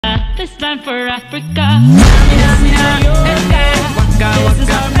this time for Africa. Waka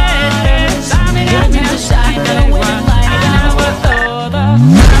waka madness. Give me the shine that I win life.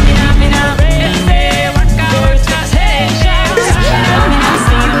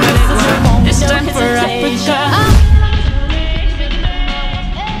 This time for Africa.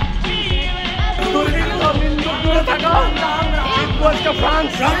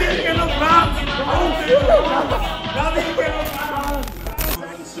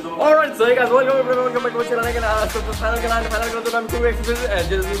 Alright, so hey guys, welcome back to my channel again. So the final game, I'm too excited.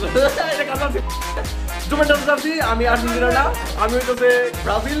 Juventus jersey, আমি Argentina না, আমি হইতেছে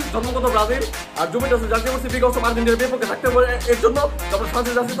Brazil, জন্মগত Brazil. আর Juventus jersey পরছি because of আর্জেন্টিনার বিপক্ষে থাকতে হবে এর জন্য। তারপর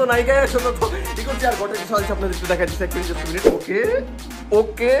ফ্রান্সের জার্সি তো নাই গায়ে, এর জন্য তো কি করছি আর গোটা কিছু আপনাদের একটু দেখাই দিচ্ছি 1 মিনিট।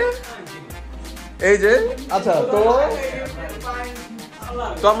 ওকে এই যে আচ্ছা,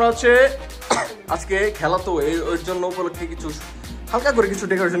 তো আমরা হচ্ছে আজকে খেলা তো এর জন্য উপলক্ষে কিছু হালকা করে কিছু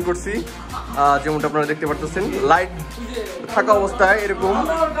ডেকোরেশন করছি, যেমনটা আপনারা দেখতে পারতেছেন। লাইট থাকা অবস্থায় এরকম।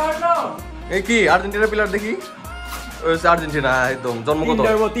 এই কি আর্জেন্টিনার প্লেয়ার দেখি, আর্জেন্টিনা একদম জন্মগত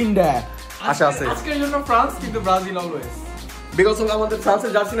তিনটা আশা আছে। আজকের জন্য ফ্রান্স, কিন্তু ব্রাজিল অলওয়েজ। বিকজ অফ আমাদের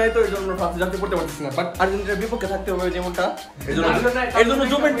ফ্রান্সের জার্সি নাই, তো এর জন্য ফ্রান্সের জার্সি পড়তে পারতেছি না। বাট আর্জেন্টিনার বিপক্ষে থাকতে হবে যেমনটা, এর জন্য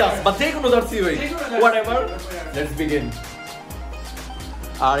জুভেন্টাস বা যে কোনো জার্সি হই, হোয়াটএভার, লেটস বিগিন।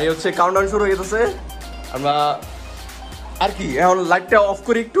 আর এই হচ্ছে কাউন্টডাউন শুরু হয়ে গেছে। আমরা আর কি এখন লাইটটা অফ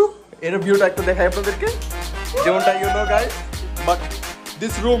করি একটু, এর ভিউটা একটু দেখাই আপনাদেরকে, যেমনটা you know guys. But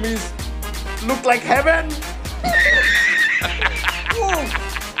this room is look like heaven.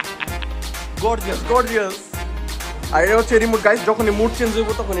 Gorgeous. আর এটা হচ্ছে রিমোট গাইস, যখনই মুড চেঞ্জ হইব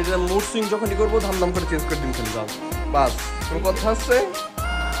তখন এটা মুড সুইং যখনই করবো ধাম করে চেঞ্জ করে দিন খালি, বাস কোনো কথা আছে।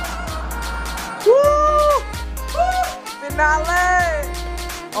 Finale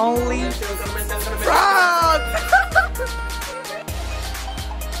only France.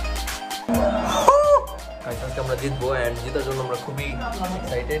 আজকে আমরা জিতবো, এন্ড জেতার জন্য আমরা খুবই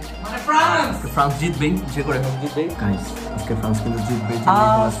এক্সাইটেড। মানে ফ্রান্স জিতবে, যে করে হোক জিতবে গাইস। আজকে ফ্রান্স কিন্তু জিতবে,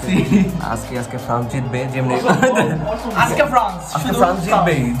 আজকে ফ্রান্স জিতবে, যেমনি আজকে ফ্রান্স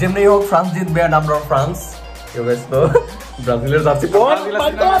জিতবে, যেমনি হোক ফ্রান্স জিতবে। এন্ড আমরা ফ্রান্স ইউ গাইস তো ব্রাজিলের জার্সি পরে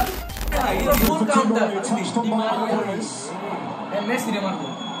মাই গড ফুল কাউন্টার মেসি রে মারবো,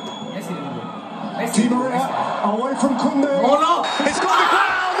 Messi away from Kunde. Oh no, it's got the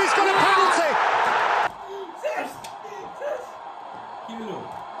ground, it's got a penalty.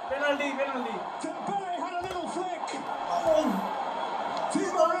 Penalty. Dembele had a little flick. Oh. Di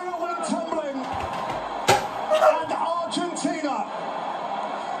Maria went tumbling. And Argentina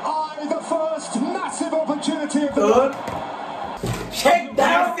eye the first massive opportunity of the night. Shake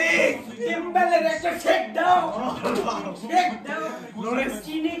down, Dembele, shake down. Loris.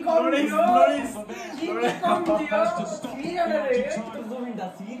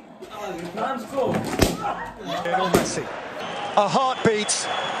 Messi. A heartbeat.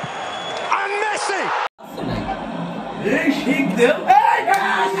 And Messi. Shake them.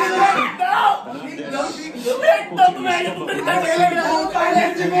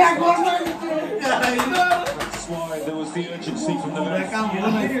 That's why there was the urgency from the left.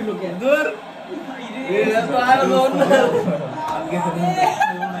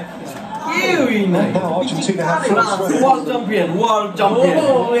 Argentina have world champion.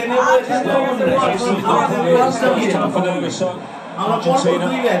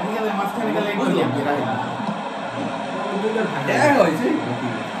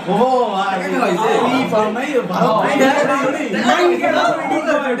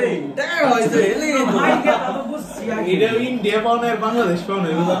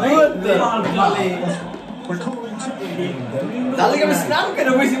 স্নান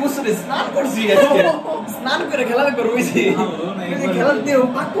করে বসি, মুসরে স্নান করছি, স্নান করে খেলা করে বসি, খেলার দিয়ে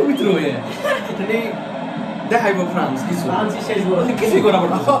পাক পবিত্র হয়ে দেখাইবো ফ্রান্স কিছু কিছুই করা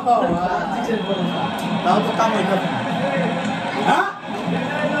পড়া তাও তো কাম হইতো। হ্যাঁ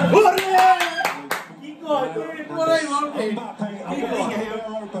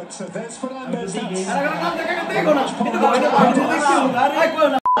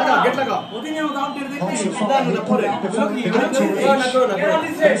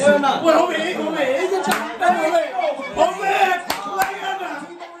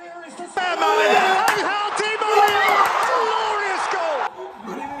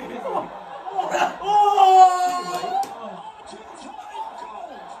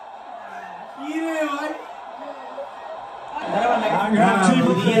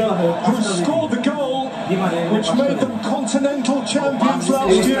who scored the goal which made them continental champions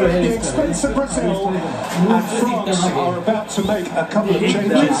last year at the expense of Brazil. And France are about to make a couple of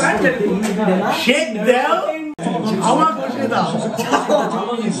changes. Shake down. দাও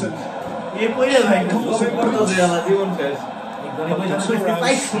এ পড়ে যায় কবে করতে দেয়া জীবন শেষ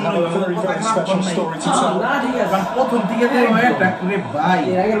very special story to tell. প্রথম দিকে একটা করে ভাই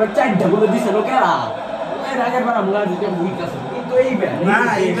এর আগের বার 4টা বলে দিছে লোকেরা এর আগের বার আমরা যেটা উইক আছে কিন্তু এইবার না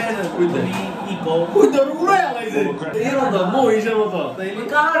এইবার তুমি ইকো উইদার উড়ে আলাইছে এর মতো মহিষের মতো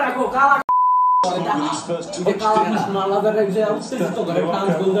কালা রাখো কালা These first two এই কালা মালা ধরে যে উত্তেজিত করে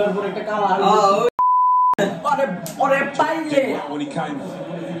টান্স গোল দেওয়ার পর একটা কালা আরে ওরে পাইলে when he came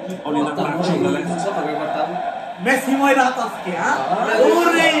on in that match on the left. Messi মই রাত আজকে হ্যাঁ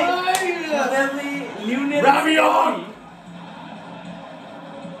ওরে লিওনেল রাবিয়ন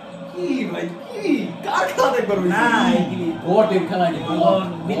কি ভাই কি কার খেলা দেখবার হইছে না এগুলি বটের খেলা কি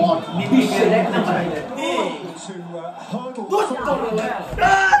বট বিশ্বের এক নাম্বার To hurdle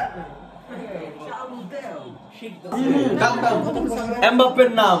এমবাপ্পের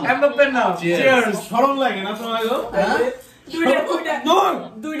নাম এমবাপ্পের নাম Cheers. শরম লাগে না তোমার গো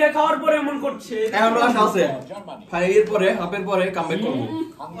দুইটা খাওয়ার পরে এমন করছে এখন আশা আছে ফাইয়ের পরে হাফের পরে কামব্যাক করব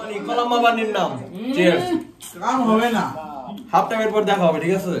মানে কলাম্মা বানির নাম চিয়ার্স কাম হবে না হাফ টাইমের পর দেখা হবে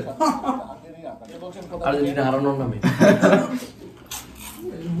ঠিক আছে আর্জেন্টিনা হারানোর নামে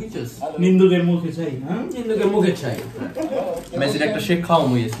নিন্দুকের মুখে চাই হ্যাঁ নিন্দুকের মুখে চাই মেসির একটা শেক খাওয়া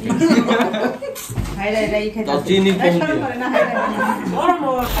হইছে হাইলাই খাইতে তো চিনি কম দিয়ে না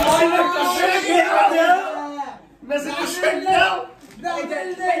হাইলাই মেসির শেক দাও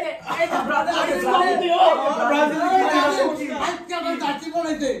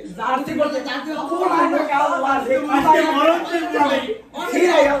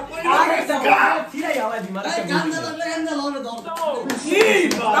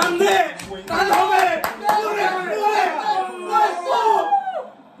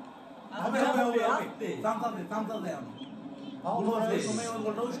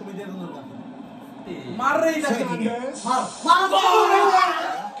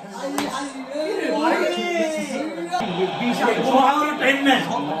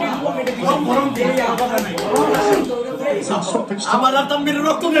আমার তাম্বির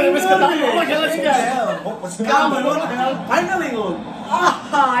রক্ত নেবে বেশি কথা খেলা শিখায় finally goal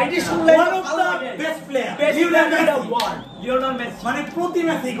it is one of the best player Lionel Messi মানে প্রতি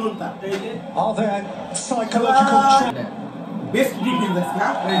ম্যাচে গোলটা Are there psychological best defence না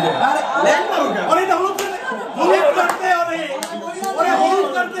আরে ল্যান্ড মারো কেন আরে এটা হলুদ করতে হবে ওরে হলুদ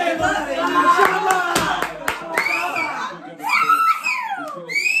করতে ইনশাআল্লাহ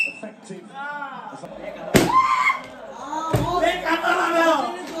effective? এই কাটালা নাও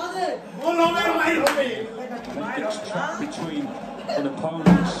গোল হবে ভাই হবে This trap between an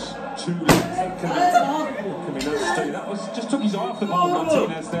opponent's two legs. That was just took his eye off the ball.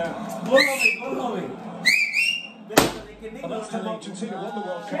 Martinez there. গোল হবে And that's how Argentina won the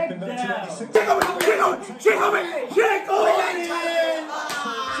World Cup in 1986.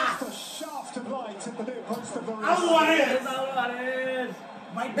 Just a shaft of light at the near post of the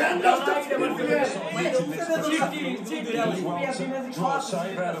draw a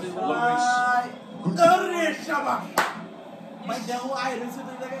save out of Lloris.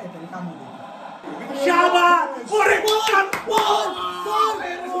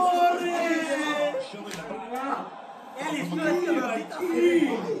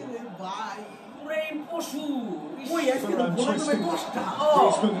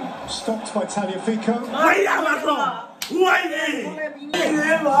 Griezmann stopped by Tagliafico.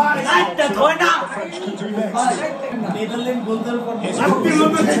 French could do next.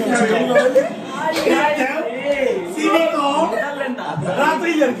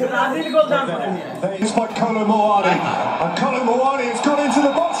 There's by Kolo Muani. And Kolo Muani has gone into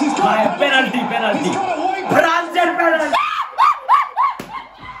the box. He's got a penalty. He's got a white penalty.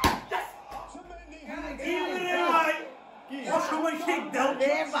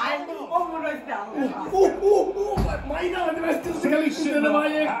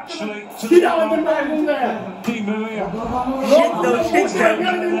 Actually, Di Maria. I'm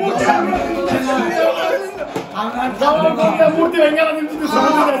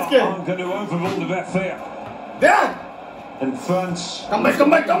going to overrule the ref here. And France. Come back. Well,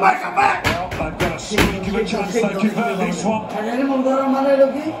 they've got a sneak of a chance they convert this one.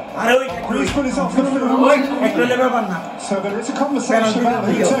 Griezmann is off the field. So there is a conversation about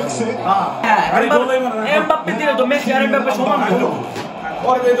who takes it. Mbappe দিলে তো Messi আর Mbappe সমান হলো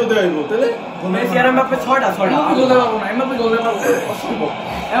ওরে তো দেয় গো তাহলে Messi আর Mbappe 6টা গোল দেব না এমবাপ্পে গোল দেব অসম্ভব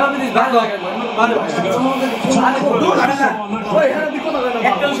এমবাপ্পে দিস ভালো লাগে ভালো ওই এখানে দিকো না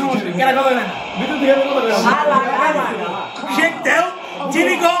একটা সমস্যা কেন হবে না বিদ্যুৎ দিয়ে কথা বলে শেক দাও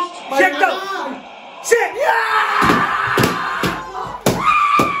চিনি কম শেক দাও shake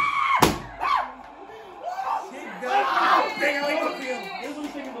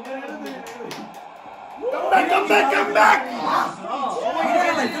come back.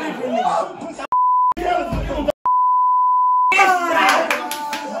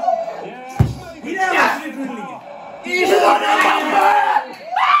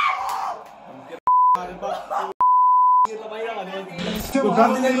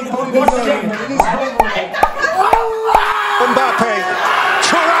 Mbappe,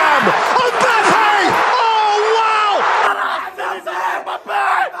 Thuram, Mbappe! Oh wow!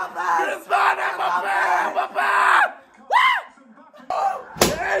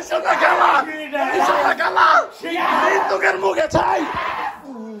 তোকের মুখে ছাই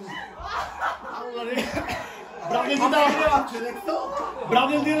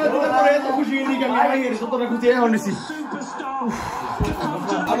ব্রাজিল দিনে পরে এত খুশি হইনি আমি ভাই এর সতরা খুশি এখন নিছি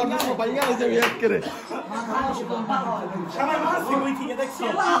আমার নাম ভাইয়া হইছে এক করে সবাই মাসি কই থেকে দেখছো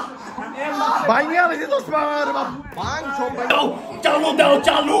ভাইয়া হইছে 10 বার বাং সব চালু দাও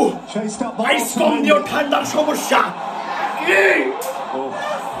চালু আইস কম দিও ঠান্ডার সমস্যা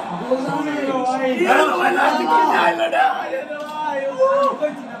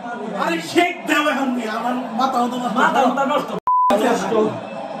আরে শেক দাও এখন আমার মাথা নষ্ট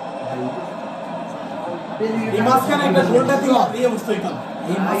এই মাসখানে একটা গোলটা দিও এই অবস্থা এটা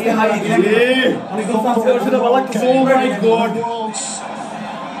এই মাসখানে অনেক সাবস্ক্রাইব ছিল ভালো লাগছে ও মাই গড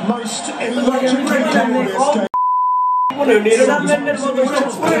Most electric goal. বলে নেদারল্যান্ডের মতো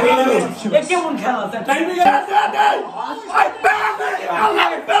এ কেমন খেলা time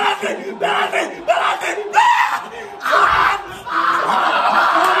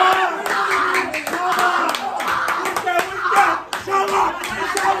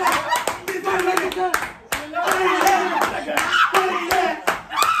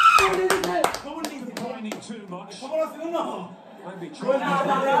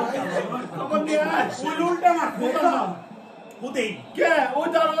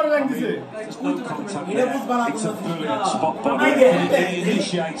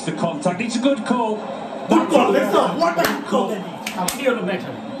Initiates the contact. It's a good call. Good call. Let's go. What a good call. Clear the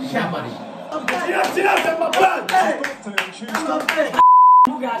better. Shabari.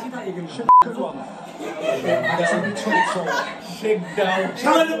 Shake down.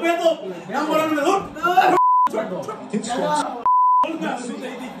 Shake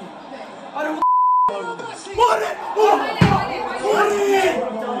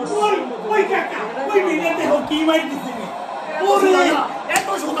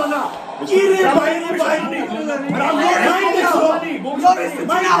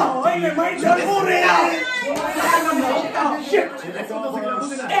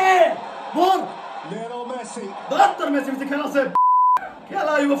Lionel Messi. Argentina Messi bize খেলাছে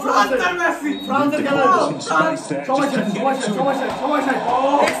খেলা you ফ্রান্সের Messi ফ্রান্সের খেলা সময়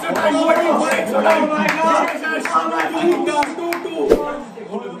extra time extra time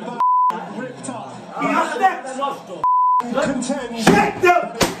Shake them!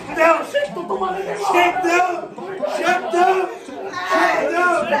 Shake them! Shake them! Shake them! Shake them!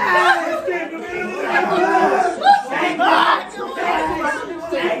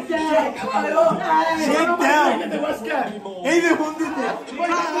 Hey, the bundute!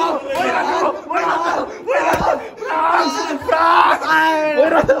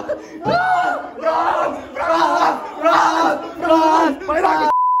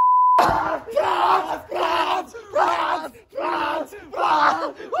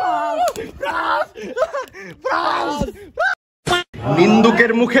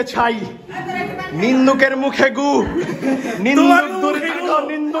 নিন্দুকের মুখে ছাই নিন্দুকের মুখে গু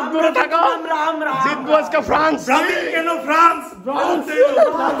নিন্দুক দূরে থাকো জিতবো আজকে ফ্রান্স ব্রাজিল কেন ফ্রান্স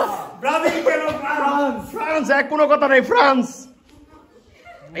ব্রাজিল কেন ফ্রান্স ফ্রান্স এক কোনো কথা নাই ফ্রান্স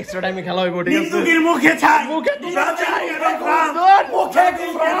এক্সট্রা টাইমে খেলা হইব ঠিক আছে নিন্দুকের মুখে ছাই মুখে ব্রাজিল কেন ফ্রান্স মুখে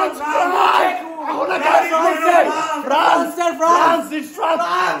ফ্রান্স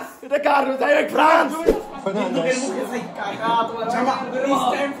ফ্রান্স এটা কার France Fernandes.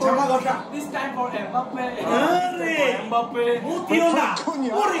 This time for Mbappe. Mbappe. Cunha.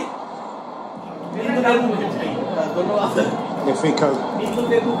 Fico.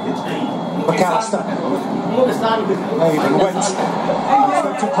 McAllister. Even went.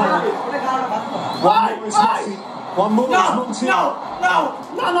 To Paul. One more is Montiel. No.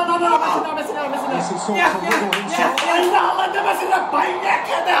 Messi sought to wiggle himself.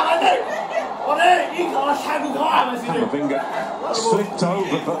 Camavinga slipped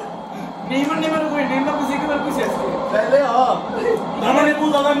over, but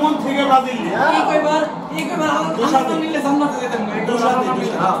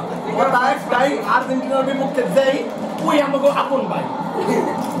আর্জেন্টিনার বিপক্ষে যাই ওই আমাকে আপন ভাই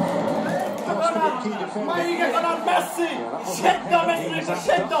key defender. Maika kanar Messi. Shake down Messi.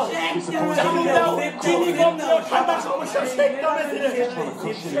 Shake down. Chalu dao. Chini gom dao. Thanda সমস্যা. Shake down Messi.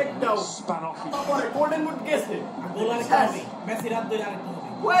 Shake down. Span off. Golden boot গেছে। গোলার কাছে মেসি রাত ধরে আরেকটা হবে।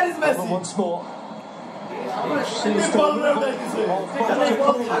 Where is Messi? Once more. She's ball দেখতেছে। যেখানে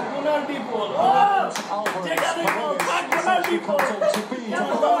বল থাকবো না ডিপ বল। যেখানে বল থাকবো না ডিপ বল।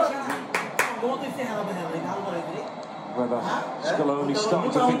 গোলতে হারাবে না গাল করে দিলে। Whether Scaloni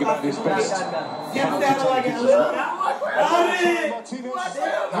starting to think about his best.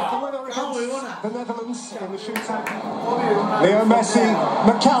 The Netherlands in the shootout. Leo Messi,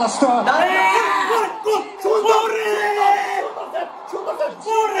 McAllister.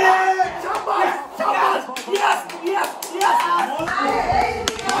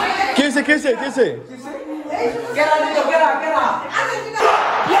 कैसे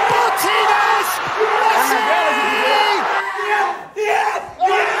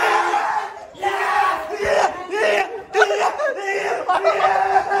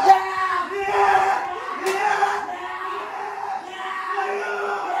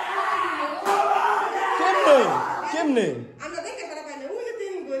কেমনে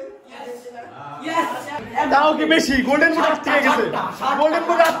তাও কি বেশি গোল্ডেন বুট থেকে গেছে গোল্ডেন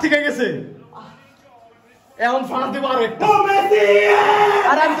বুট থেকে গেছে এখন ফ্রান্স দিব আরো একটা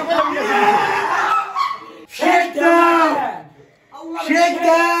আর আমি তো বললাম গেছে Shake down. Shake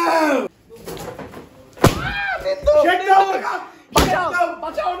down. Shake down.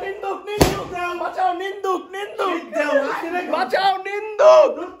 বাঁচাও নিন্দুক বাঁচাও নিন্দুক বাঁচাও নিন্দুক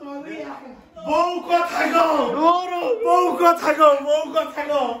বউ কথা গো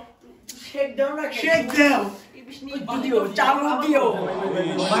শেক ডাউন না শেক দাও দিও চালু দিও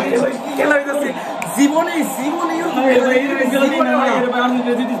খেলা হইতাছে জীবনে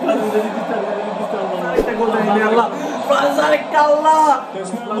আরেকটা গোল দিলে আল্লাহ ফ্রান্স আরেকটা আল্লাহ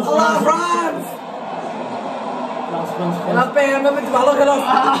ফ্রান্স এমবাপ্পে ভালো খেলো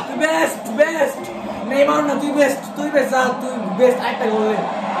বেস্ট নেইমার না তুই বেস্ট তুই বেস্ট আরেকটা গোল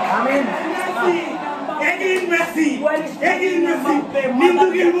আমিন এগেইন মেসি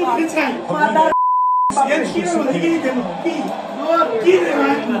নিন্দুকের মুখে চাই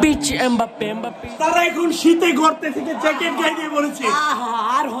Bitch Mbappé তারা এখন শীতে গর্তে থেকে জ্যাকেট গায়ে দিয়ে বলেছে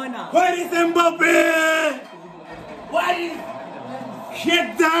আর হয় না Where is Mbappé? Where is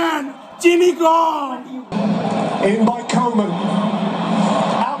Shake down Chini gone In by Coleman.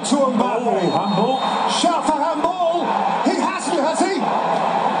 Out to Mbappe. Handball. Shout for handball. He hasn't, has he?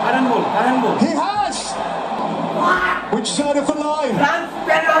 handball He has. Which side of the line? France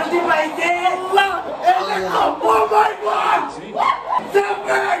penalty পাইছে আল্লাহ oh my god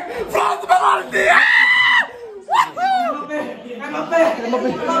France penalty Mbappé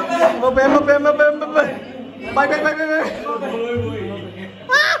bye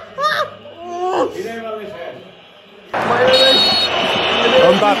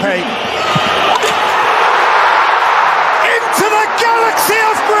Mbappe. Into the galaxy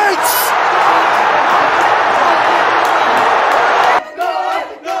of greats.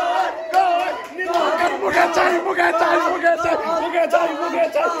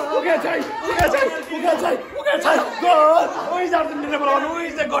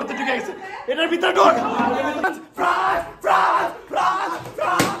 এটার ভিতরে ঢোক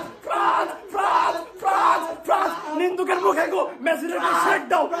নিন্দুকের মুখে গো মেসির shake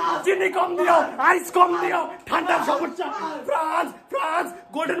দাও চিনি কম দিও আইস কম দিও ঠান্ডার সমস্যা ফ্রান্স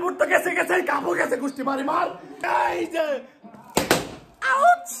গোল্ডেন বুট তো গেছে কাপড় গেছে গুষ্টি মারি মার এই যে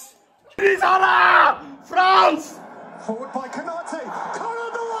out France! Forward by Canate.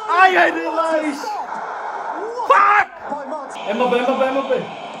 I realize. Fuck! Mbappé.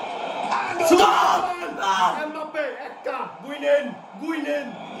 Mbappé, একটা গুইনেন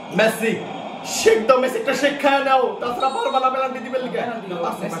মেসি শেক দাও মেসি একটা শেক খায় নাও তাছাড়া পারবা না পেনাল্টি দিবে লিগা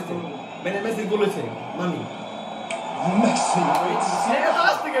মেসি বলেছে মানি Messi. এটা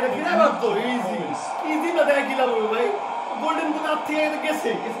আসতে গেলে ফিরে মারতো ইজি না দেখা কি লাভ হবে ভাই গোল্ডেন বুট হাত থেকে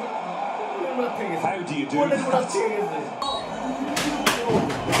গেছে How do you do golden boot হাত that? থেকে গেছে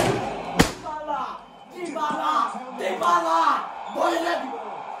Dybala বলে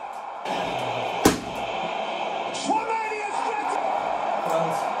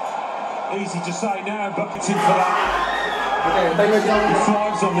Easy to say now, but it's in for that. He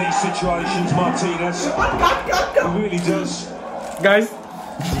thrives on these situations, Martinez. He really does. guys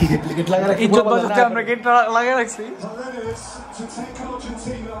ইজ্জত বাঁচাতে আমরা গেট লাগিয়ে রাখছি Paredes to take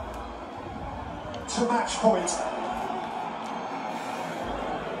Argentina to match point.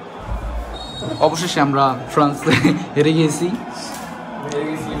 অবশেষে আমরা ফ্রান্স হেরে গিয়েছি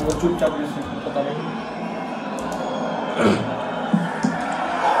চুপচাপ কথা নেই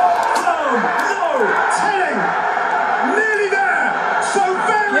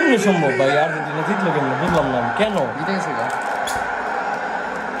কেমনে সম্ভব ভাই আর্জেন্টিনা জিতলো কেমনে বুঝলাম না কেন জিতে গেছে গা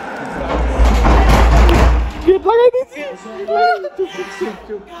গেট লাগাই দিছি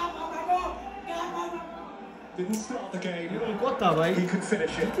Didn't start the game. কথা ভাই He could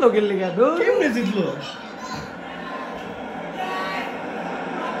finish it. জিতলো কেন লাগা দূর কেমনে জিতলো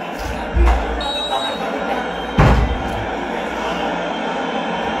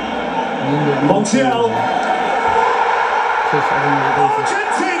Montiel.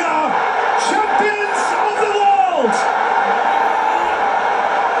 Argentina, champions of the world.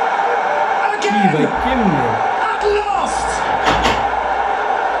 Again, at last.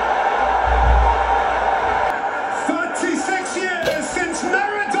 36 years since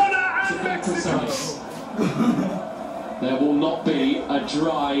Maradona and Mexico. There will not be a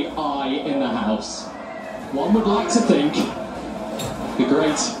dry eye in the house. One would like to think the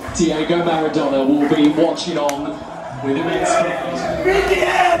great Diego Maradona will be watching on with immense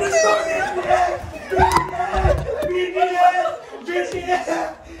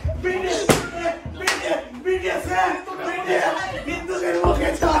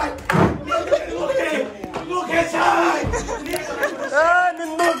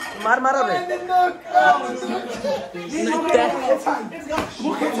মার মারা রে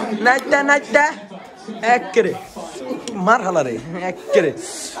নাইটা নাইটা এক করে মার হালা রে এক করে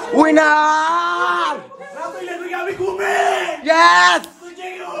উইনার ইয়েস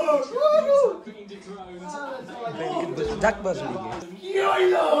ডাক বাস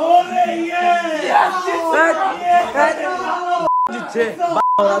জিতছে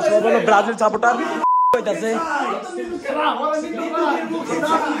ব্রাজিল সাপোর্টার কইতাছে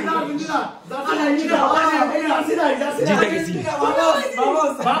জিতে গেছি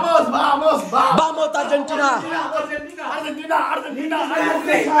vamos vamos vamos Argentina Argentina Argentina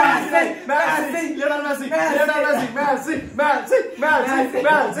Messi Lionel Messi Lionel Messi Messi Messi Messi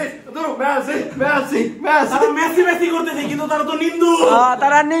Messi duro Messi Messi Messi তারা মেসি মেসি করতেছে কিন্তু তারা তো নিন্দুক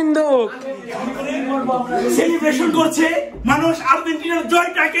তারা নিন্দুক সেলিব্রেশন করছে মানুষ আর্জেন্টিনার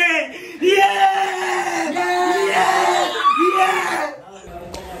জয়টাকে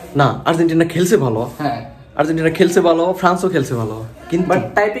না আর্জেন্টিনা খেলছে ভালো হ্যাঁ আর্জেন্টিনা খেলছে ভালো ফ্রান্সও খেলছে ভালো কিন্তু বাট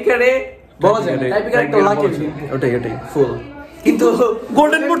টাইপিকারে বলা যায় না টাইপিকারে একটা লাকি ওটাই ওটাই ফুল কিন্তু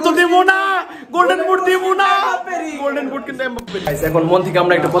গোল্ডেন বুট তো দেবো না গোল্ডেন বুট দেবো না গোল্ডেন বুট কিন্তু এমবাপ্পে গাইস এখন মন থেকে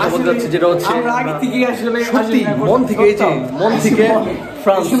আমরা একটা কথা বলতে যাচ্ছি যেটা হচ্ছে আমরা আগে থেকে আসলে সত্যি মন থেকে এই যে মন থেকে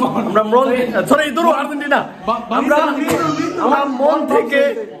ফ্রান্স আমরা সরি দূর আর্জেন্টিনা আমরা মন থেকে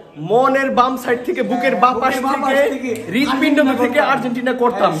মনের বাম সাইড থেকে বুকের বাম পাশ থেকে হৃদপিণ্ড থেকে আর্জেন্টিনা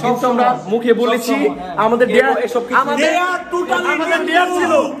করতাম কিন্তু আমরা মুখে বলেছি আমাদের ডেয়ার এসব আমাদের ডেয়ার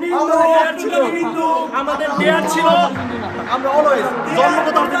ছিল আমাদের ডেয়ার ছিল আমরা অলওয়েজ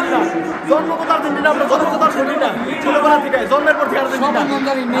জন্মগত আর্জেন্টিনা আমরা জন্মগত আর্জেন্টিনা ছোটবেলা থেকে জন্মের পর থেকে আর্জেন্টিনা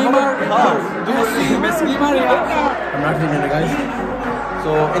নেইমার মেসি আমরা Argentina guys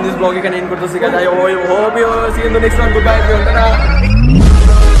So in this vlog you can end করতেছি guys I hope you see you in the next one goodbye everyone